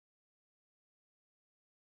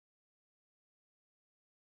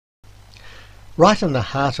Right in the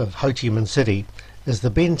heart of Ho Chi Minh City is the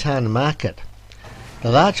Ben Thanh Market. The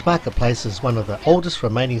large marketplace is one of the oldest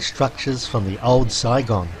remaining structures from the old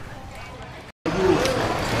Saigon.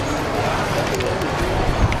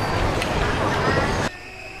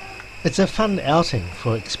 It's a fun outing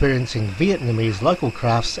for experiencing Vietnamese local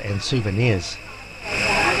crafts and souvenirs.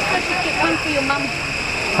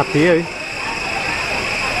 Up to you.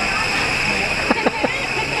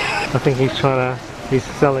 I think he's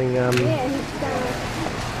selling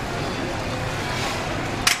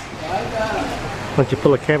once you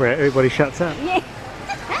pull a camera out, everybody shuts up. Yeah.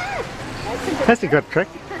 That's a good trick.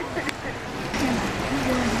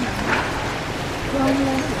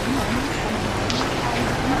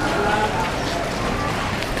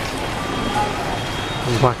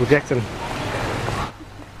 Michael Jackson.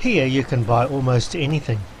 Here you can buy almost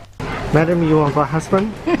anything. Madam, you want my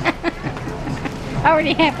husband? I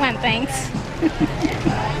already have one, thanks.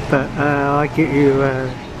 But I get you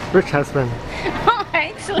a rich husband. Oh,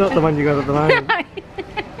 excellent. Not the one you got at the moment.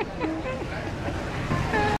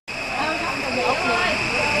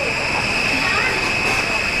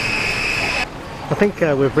 I think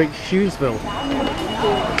we've reached Shoesville.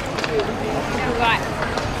 Right.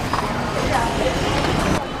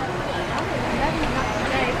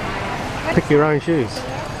 Pick your own shoes.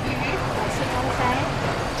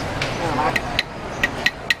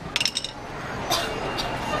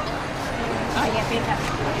 Oh, yeah, pick up.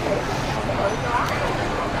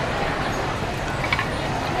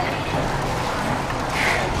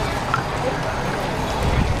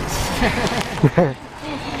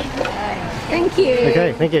 Thank you.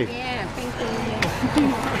 Okay, thank you. Yeah, thank you.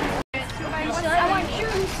 I want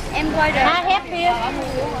shoes. Embroidered. I have here.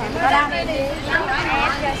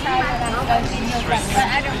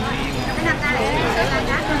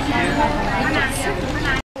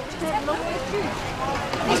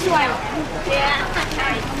 This one.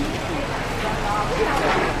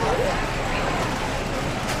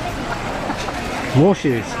 More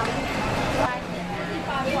shoes.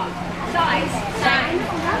 Size.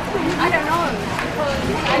 I don't know.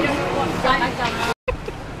 I don't know what size.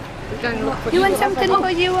 You want something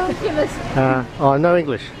for you? Oh, no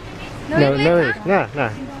English. No English. No.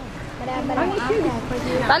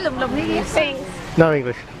 Thanks. No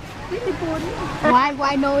English.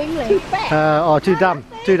 Why no English? Oh, too dumb.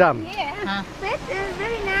 Too dumb. Yeah. That is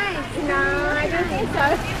very nice. No, I don't think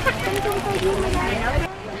so. Something for you, madam.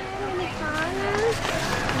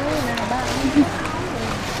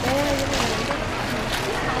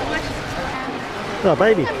 Oh,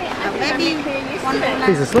 baby. Maybe $1.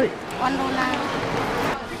 He's asleep.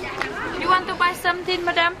 $1. You want to buy something,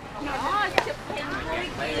 madam?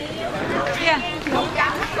 Yeah.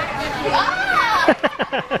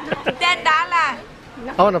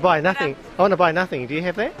 $10. I want to buy nothing. I want to buy nothing. Do you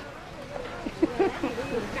have that?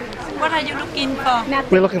 What are you looking for?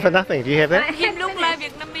 We're looking for nothing. Do you have that? Him look like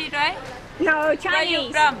Vietnamese, right? No, Where you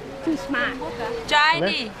Chinese. from? Too smart.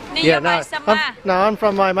 Chinese. Yeah, no. Nearby Sama. I'm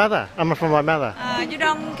from my mother. I'm from my mother. You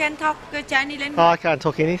don't can talk Chinese language. Oh, I can't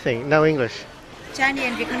talk anything. No English. Chinese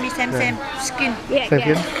and Vietnamese same skin. Yeah, Same yeah.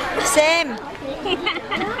 here? Same.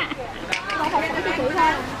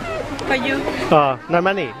 For you. Oh, no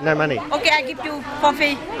money. No money. Okay, I give you for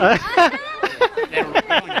free.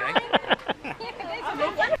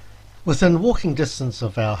 Within walking distance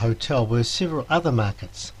of our hotel were several other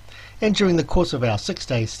markets, and during the course of our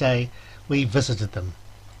 6-day stay we visited them.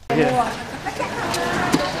 Yeah.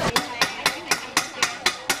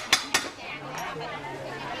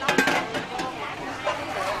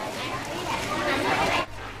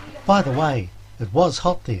 By the way, it was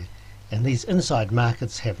hot there, and these inside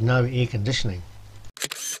markets have no air conditioning.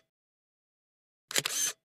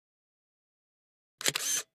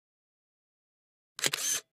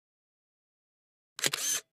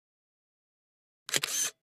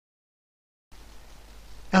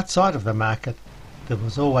 Outside of the market, there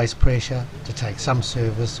was always pressure to take some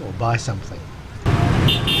service or buy something.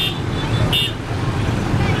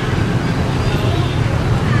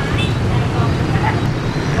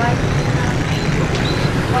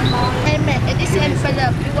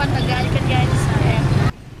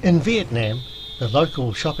 In Vietnam, the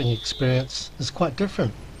local shopping experience is quite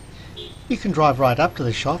different. You can drive right up to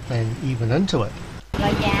the shop and even into it.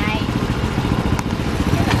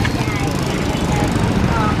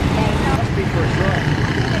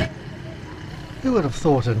 Who would have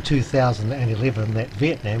thought in 2011 that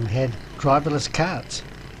Vietnam had driverless carts?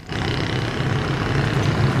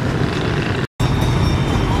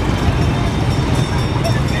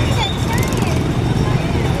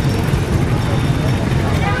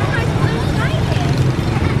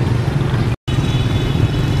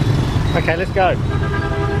 Okay, let's go.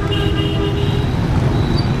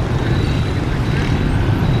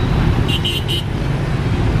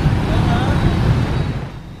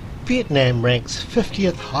 Vietnam ranks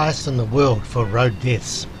 50th highest in the world for road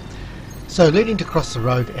deaths, so learning to cross the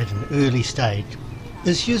road at an early stage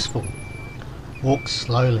is useful. Walk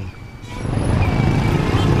slowly.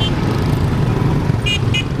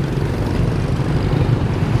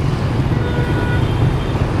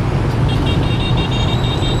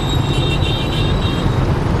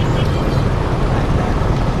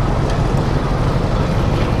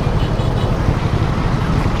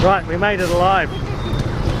 Right, we made it alive.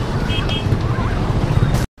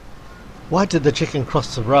 Why did the chicken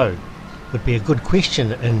cross the road? Would be a good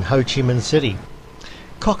question in Ho Chi Minh City.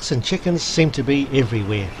 Cocks and chickens seem to be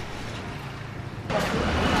everywhere.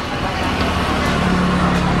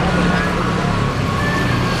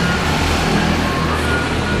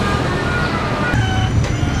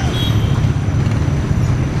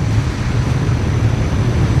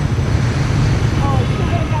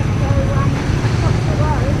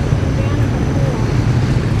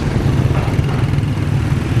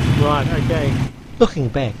 Right, okay. Looking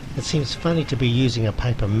back, it seems funny to be using a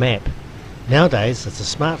paper map. Nowadays it's a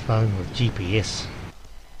smartphone with GPS.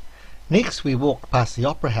 Next we walked past the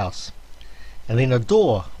Opera House, and then a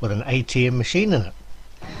door with an ATM machine in it,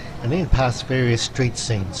 and then past various street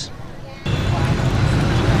scenes.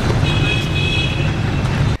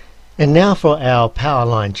 And now for our power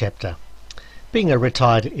line chapter. Being a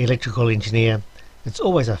retired electrical engineer, it's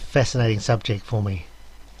always a fascinating subject for me.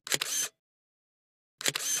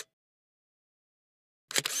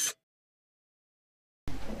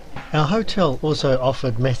 Our hotel also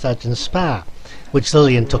offered massage and spa, which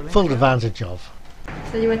Lillian took full advantage of.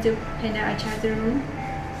 So you want to pay now? I charge the room.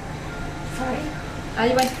 Sorry.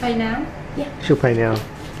 You want to pay now? She'll pay now.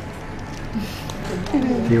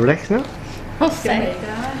 You relax now? I'll say.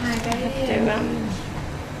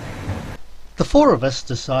 The four of us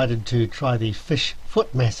decided to try the fish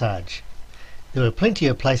foot massage. There were plenty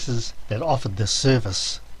of places that offered this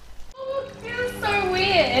service. Oh, it feels so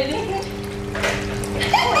weird.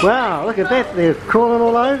 Wow, look at that, they're crawling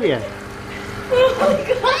all over you. Oh my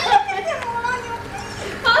god!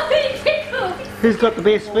 Oh, they tickle! Who's got the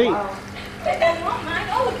best feet? I don't want mine.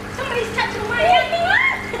 Oh, somebody's touching my hand.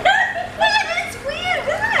 That's weird,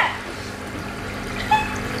 isn't it?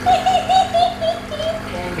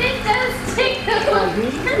 It does tickle! You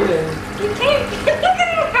can't look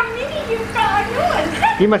at how many you've got on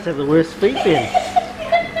yours. You must have the worst feet then.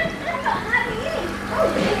 Oh,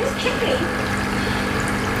 it's tickly.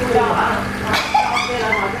 You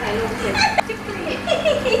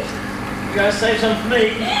gotta save some for me.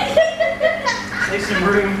 Save some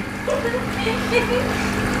room.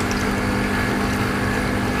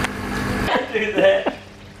 Don't do that.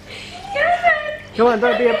 Come on,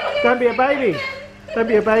 don't be a baby. Don't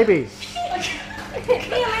be a baby. I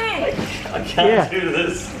can't Yeah. do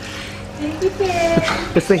this.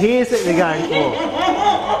 It's the hairs that they're going for.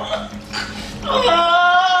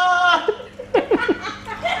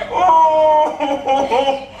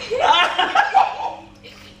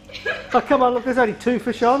 Oh, come on, look, there's only 2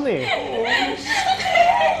 fish on there.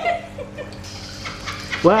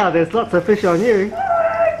 Wow, there's lots of fish on you.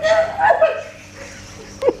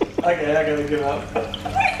 Okay, I gotta give up.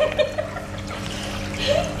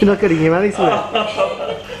 You're not getting your money's worth.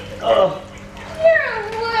 Oh, You're a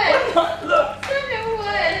wood! look. Such a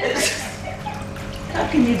wood! How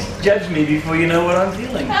can you judge me before you know what I'm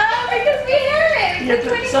feeling? Oh, because we heard it! Yeah,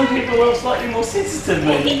 but some people are slightly more sensitive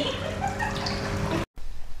than me.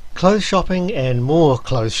 Clothes shopping and more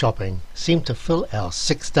clothes shopping seemed to fill our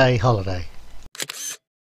 6-day holiday.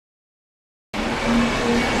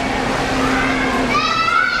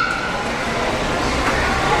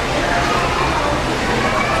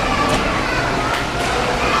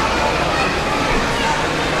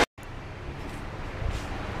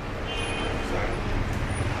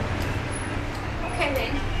 Okay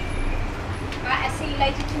then. Alright, I'll see you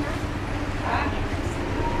later tonight. Alright.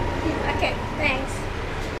 Okay, thanks.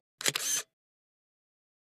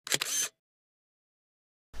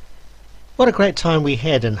 What a great time we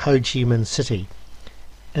had in Ho Chi Minh City.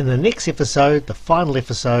 In the next episode, the final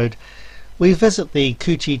episode, we visit the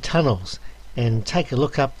Cu Chi tunnels and take a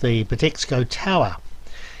look up the Batexco Tower.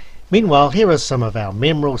 Meanwhile, here are some of our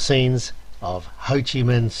memorable scenes of Ho Chi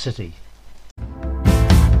Minh City.